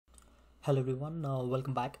Hello everyone,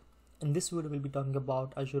 welcome back. In this video we'll be talking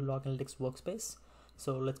about Azure Log Analytics Workspace.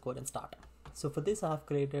 So let's go ahead and start. So for this I have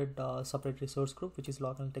created a separate resource group which is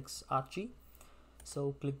Log Analytics RG.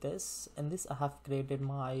 So click this. In this I have created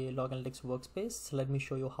my Log Analytics Workspace. Let me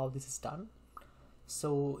show you how this is done.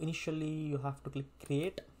 So initially you have to click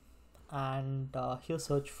create and here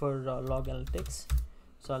search for Log Analytics.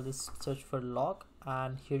 So I'll just search for log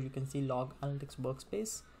and here you can see Log Analytics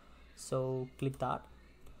Workspace. So click that.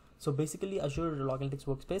 So basically Azure Log Analytics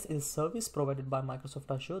Workspace is a service provided by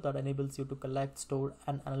Microsoft Azure that enables you to collect, store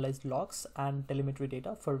and analyze logs and telemetry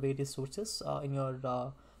data for various sources in your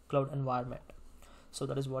cloud environment. So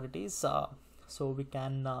that is what it is. So we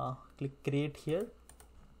can click create here.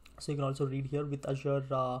 So you can also read here with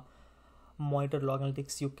Azure Monitor Log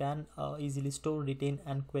Analytics, you can easily store, retain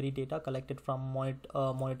and query data collected from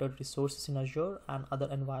monitored resources in Azure and other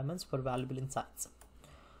environments for valuable insights.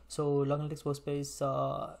 So Log Analytics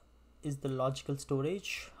Workspace is the logical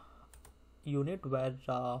storage unit where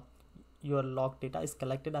your log data is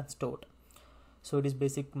collected and stored. So it is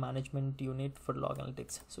basic management unit for log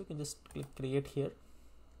analytics. So you can just click create here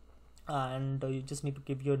and you just need to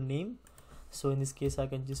give your name. So in this case I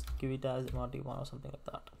can just give it as MRT1 or something like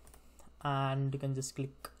that, and you can just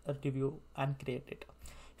click review and create it.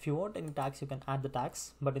 If you want any tags you can add the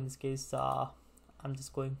tags, but in this case I'm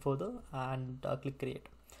just going further and click create.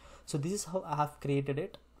 So this is how I have created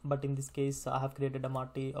it, but in this case I have created a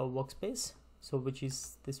MRT workspace, so which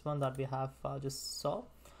is this one that we have just saw.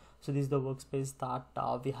 So this is the workspace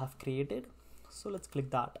that we have created. So let's click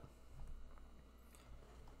that.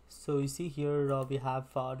 So you see here we have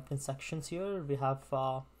different sections here. We have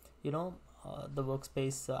the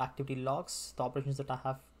workspace activity logs, the operations that I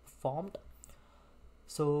have performed.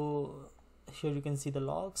 So here you can see the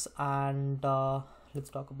logs, and let's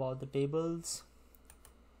talk about the tables.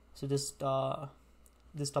 So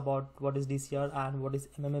just about what is DCR and what is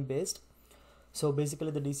MMA based. So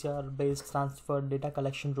basically the DCR based stands for data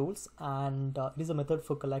collection rules, and it is a method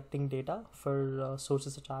for collecting data for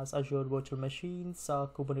sources such as Azure virtual machines,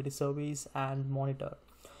 Kubernetes service and monitor.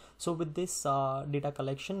 So with this data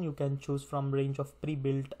collection you can choose from range of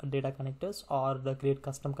pre-built data connectors or create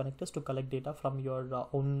custom connectors to collect data from your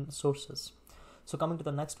own sources. So coming to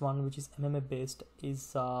the next one, which is MMA based,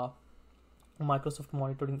 is Microsoft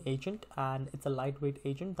monitoring agent, and it's a lightweight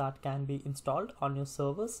agent that can be installed on your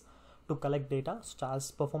servers to collect data such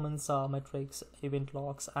as performance metrics, event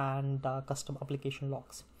logs and custom application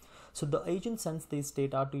logs. So the agent sends this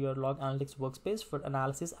data to your log analytics workspace for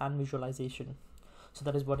analysis and visualization. So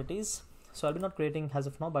that is what it is. So I'll be not creating as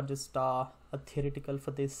of now, but just a theoretical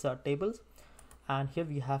for this tables. And here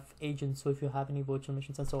we have agents. So if you have any virtual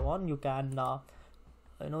machines and so on, you can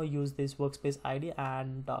use this workspace ID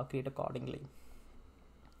and create accordingly.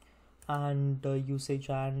 And usage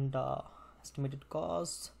and estimated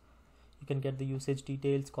costs, you can get the usage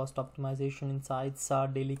details, cost optimization insights,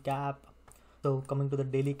 daily cap. So coming to the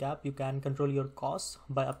daily cap, you can control your costs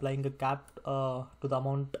by applying a cap to the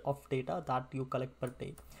amount of data that you collect per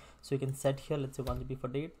day. So you can set here, let's say 1 GB per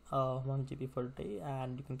day, 1 GB per day,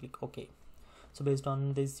 and you can click OK. So based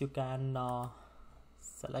on this you can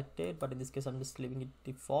select it, but in this case I'm just leaving it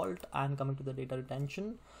default. And coming to the data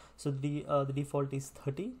retention, so the default is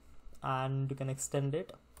 30 and you can extend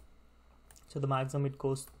it. So the maximum it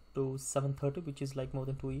goes to 730, which is like more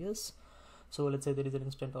than 2 years. So let's say there is an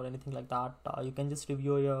incident or anything like that, you can just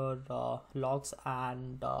review your logs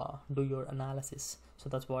and do your analysis. So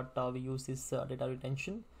that's what we use this data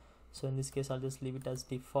retention. So in this case I'll just leave it as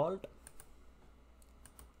default,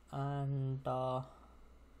 and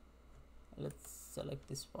let's select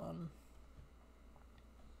this one,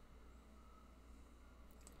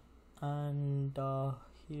 and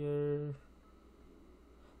here,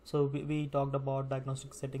 so we talked about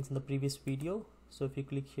diagnostic settings in the previous video. So if you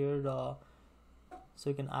click here, so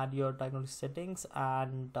you can add your diagnostic settings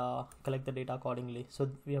and collect the data accordingly. So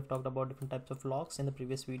we have talked about different types of logs in the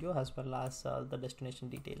previous video, as well as the destination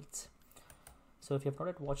details. So if you have not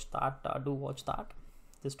yet watched that, do watch that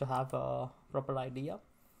just to have a proper idea.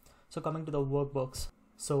 So coming to the workbooks.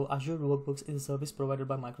 So Azure Workbooks is a service provided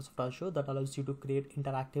by Microsoft Azure that allows you to create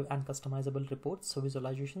interactive and customizable reports, so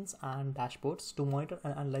visualizations and dashboards to monitor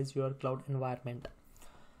and analyze your cloud environment.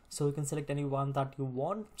 So you can select any one that you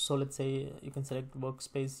want. So let's say you can select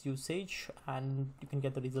workspace usage and you can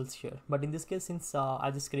get the results here. But in this case, since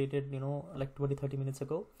I just created like 20-30 minutes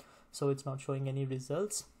ago, so it's not showing any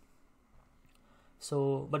results.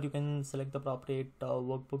 So but you can select the appropriate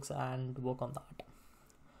workbooks and work on that.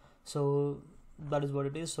 So that is what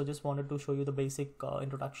it is. So just wanted to show you the basic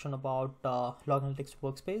introduction about Log Analytics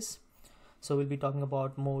Workspace. So we'll be talking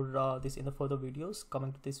about more this in the further videos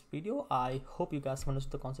coming to this video. I hope you guys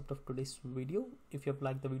understood the concept of today's video. If you have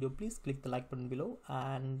liked the video, please click the like button below,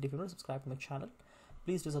 and if you want to subscribe to my channel,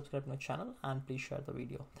 please do subscribe to my channel, and please share the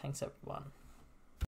video. Thanks everyone.